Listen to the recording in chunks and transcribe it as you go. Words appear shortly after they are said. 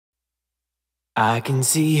I can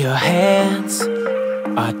see your hands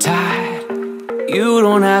are tied. You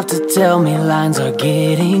don't have to tell me lines are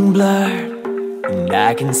getting blurred. And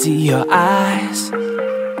I can see your eyes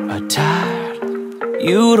are tired.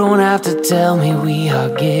 You don't have to tell me we are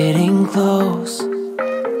getting close.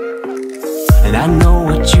 And I know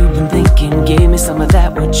what you've been thinking. Gave me some of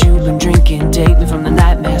that, what you've been drinking. Take me from the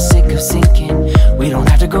nightmare, sick of sinking. We don't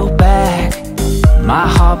have to go back. My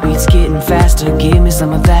heartbeat's getting faster. Give me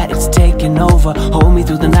some of that, it's taking over. Hold me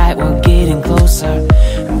through the night, we're getting closer.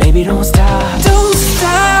 And baby, don't stop. Don't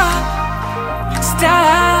stop,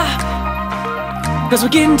 stop. Cause we're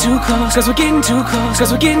getting too close, cause we're getting too close,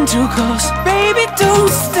 cause we're getting too close. Baby,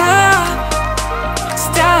 don't stop,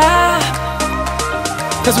 stop.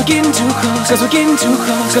 Cause we're getting too close, cause we're getting too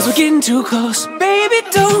close, cause we're getting too close. Baby,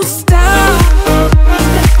 don't stop.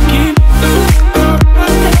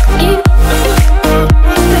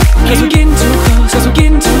 Cause we're getting too close, cause we're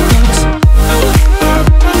getting too close.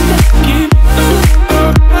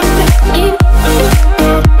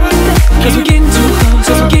 Cause we're getting too close,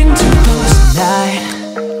 cause we're getting too close. Night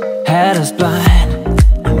had us blind.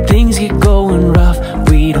 When things get going rough,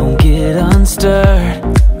 we don't get unstirred.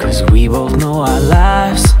 Cause we both know our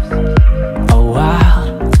lives are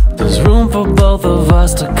wild. There's room for both of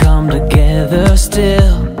us to come together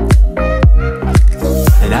still.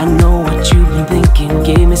 And I know what you've been thinking.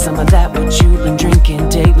 Gave me some of that, what you've been drinking.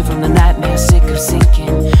 Take me from the nightmare, sick of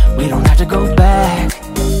sinking. We don't have to go back.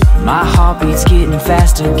 My heartbeat's getting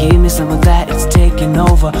faster. Give me some of that, it's taking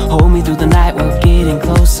over. Hold me through the night, we're getting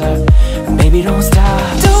closer. And baby, don't stop.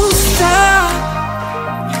 Don't stop,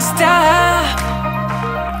 stop.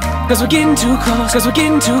 Cause we're getting too close, cause we're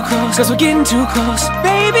getting too close, cause we're getting too close.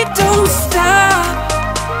 Baby, don't stop,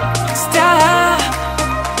 stop.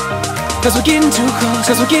 Cause we're getting too close,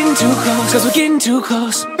 cause we're getting too close, cause we're getting too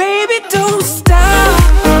close. Baby, don't stop.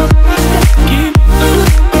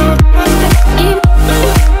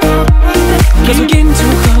 Cause we're getting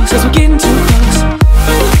too close, cause we're getting too close.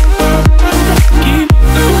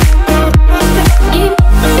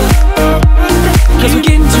 Cause we're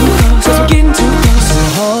getting too close, cause we're getting too close. So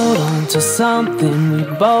hold on to something, we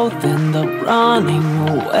both end up running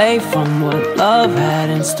away from what love had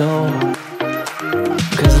in store.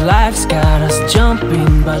 Cause life's got us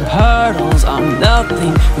jumping, but hurdles are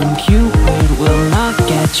nothing when Cupid will knock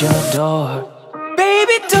at your door.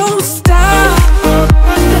 Baby, don't stop,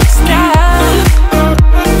 stop.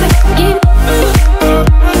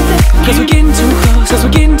 Cause we're getting too close, cause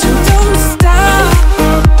we're getting too. Don't stop.